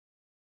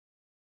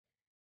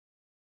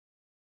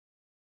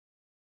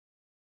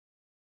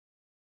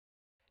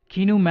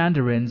Kinnow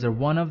mandarins are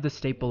one of the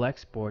staple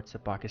exports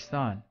of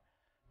Pakistan,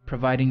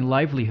 providing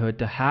livelihood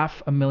to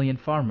 500,000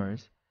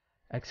 farmers,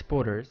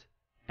 exporters,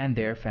 and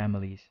their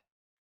families.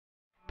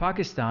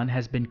 Pakistan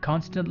has been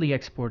constantly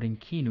exporting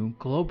Kinnow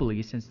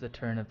globally since the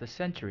turn of the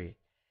century.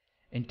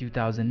 In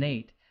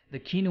 2008, the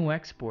Kinnow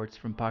exports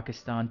from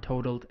Pakistan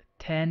totaled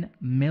 $10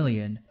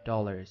 million,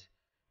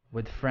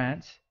 with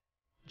France,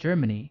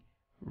 Germany,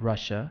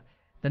 Russia,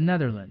 the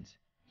Netherlands,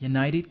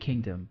 United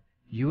Kingdom,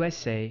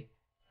 USA,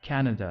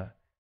 Canada,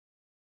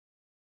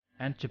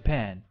 and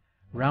Japan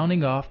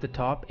rounding off the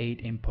top 8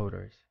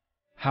 importers.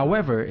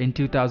 However, in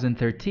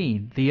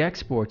 2013, the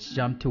exports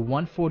jumped to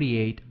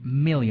 $148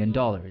 million,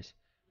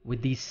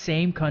 with these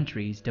same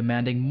countries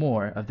demanding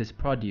more of this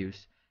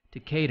produce to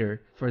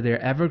cater for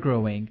their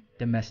ever-growing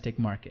domestic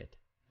market,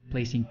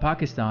 placing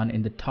Pakistan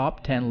in the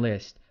top 10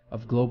 list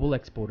of global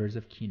exporters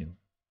of Kinnow.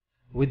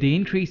 With the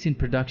increase in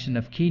production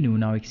of Kinnow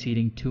now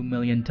exceeding 2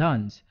 million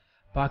tons,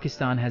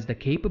 Pakistan has the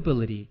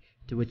capability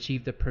to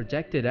achieve the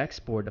projected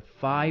export of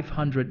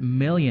 $500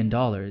 million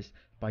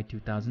by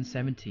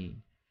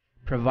 2017,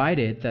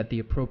 provided that the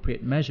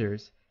appropriate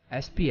measures,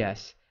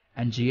 SPS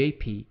and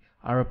GAP,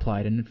 are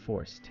applied and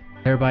enforced,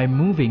 thereby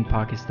moving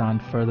Pakistan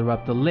further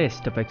up the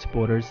list of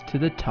exporters to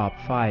the top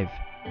 5.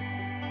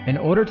 In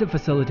order to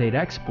facilitate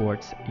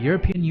exports,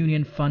 European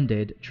Union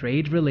funded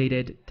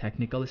trade-related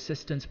technical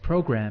assistance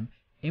program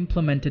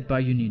implemented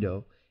by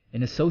UNIDO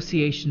in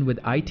association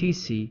with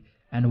ITC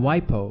and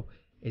WIPO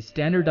is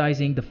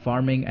standardizing the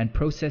farming and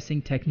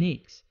processing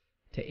techniques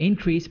to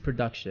increase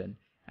production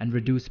and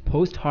reduce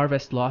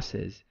post-harvest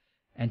losses,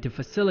 and to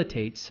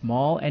facilitate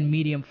small and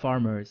medium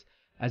farmers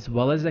as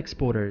well as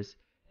exporters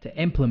to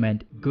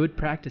implement good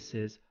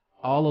practices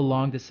all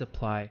along the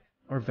supply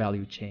or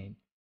value chain.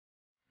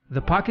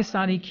 The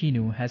Pakistani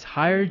Kinnow has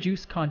higher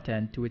juice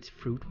content to its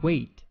fruit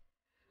weight,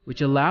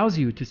 which allows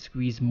you to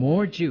squeeze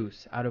more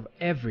juice out of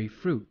every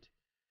fruit,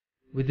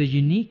 with a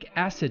unique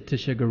acid to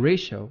sugar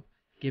ratio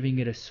giving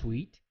it a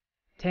sweet,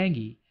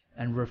 tangy,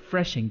 and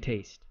refreshing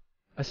taste.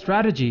 A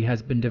strategy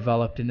has been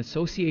developed in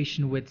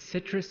association with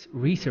Citrus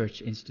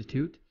Research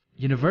Institute,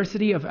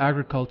 University of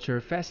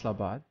Agriculture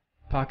Faisalabad,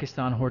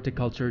 Pakistan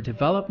Horticulture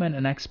Development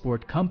and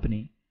Export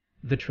Company,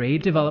 the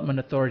Trade Development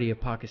Authority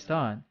of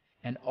Pakistan,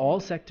 and all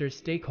sector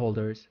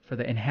stakeholders for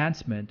the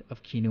enhancement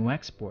of Kinnow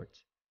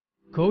exports.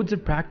 Codes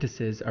of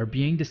practices are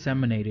being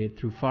disseminated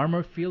through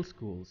farmer field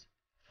schools,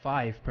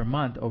 5 per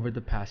month over the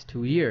past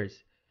 2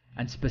 years,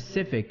 and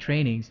specific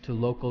trainings to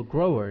local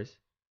growers,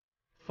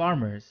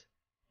 farmers,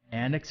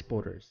 and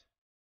exporters.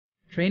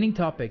 Training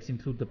topics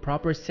include the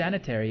proper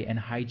sanitary and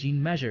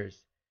hygiene measures,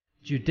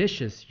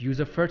 judicious use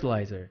of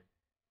fertilizer,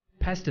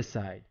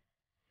 pesticide,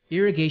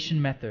 irrigation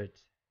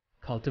methods,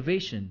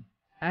 cultivation,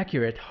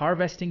 accurate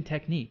harvesting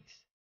techniques,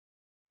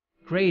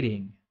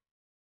 grading,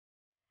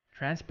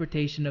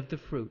 transportation of the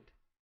fruit,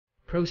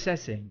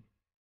 processing,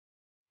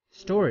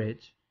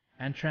 storage,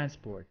 and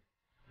transport.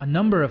 A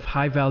number of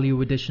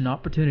high-value addition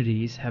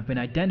opportunities have been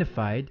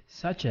identified,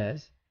 such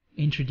as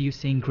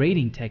introducing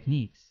grading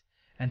techniques,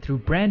 and through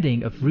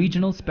branding of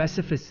regional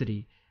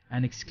specificity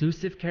and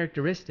exclusive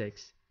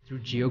characteristics through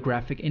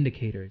geographic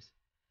indicators.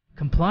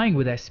 Complying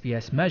with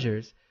SPS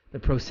measures, the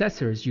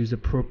processors use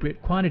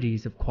appropriate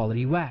quantities of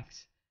quality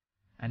wax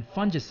and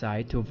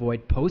fungicide to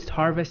avoid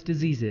post-harvest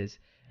diseases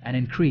and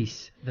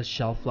increase the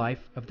shelf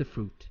life of the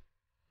fruit.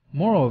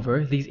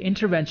 Moreover, these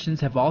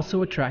interventions have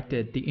also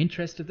attracted the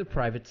interest of the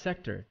private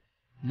sector.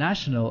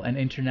 National and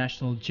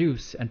international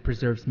juice and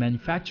preserves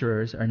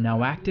manufacturers are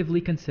now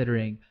actively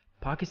considering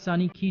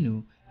Pakistani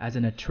Kinnow as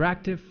an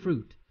attractive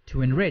fruit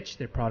to enrich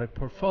their product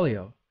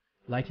portfolio,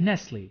 like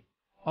Nestle.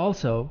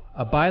 Also,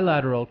 a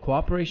bilateral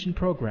cooperation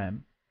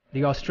program,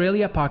 the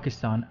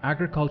Australia-Pakistan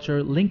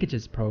Agriculture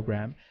Linkages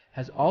Program,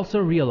 has also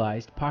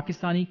realized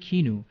Pakistani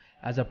Kinnow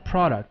as a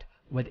product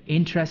with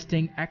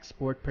interesting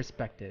export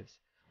perspectives,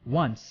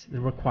 once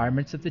the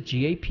requirements of the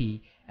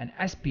GAP and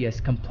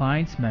SPS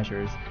compliance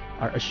measures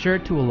are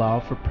assured to allow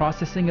for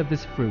processing of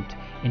this fruit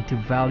into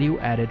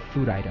value-added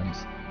food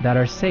items that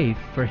are safe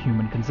for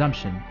human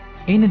consumption.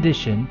 In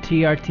addition,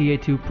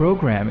 TRTA2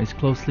 program is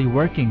closely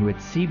working with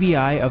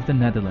CBI of the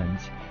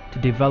Netherlands to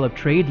develop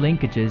trade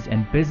linkages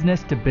and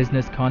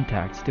business-to-business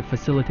contacts to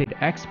facilitate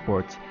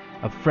exports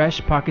of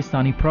fresh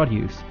Pakistani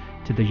produce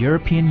to the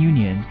European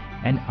Union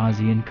and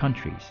ASEAN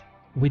countries.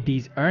 With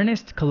these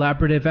earnest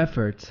collaborative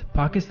efforts,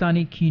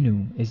 Pakistani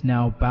Kinnow is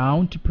now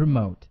bound to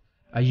promote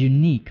a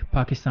unique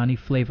Pakistani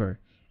flavor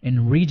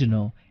in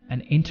regional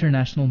and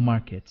international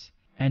markets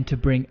and to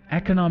bring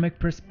economic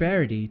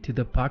prosperity to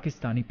the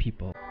Pakistani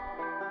people.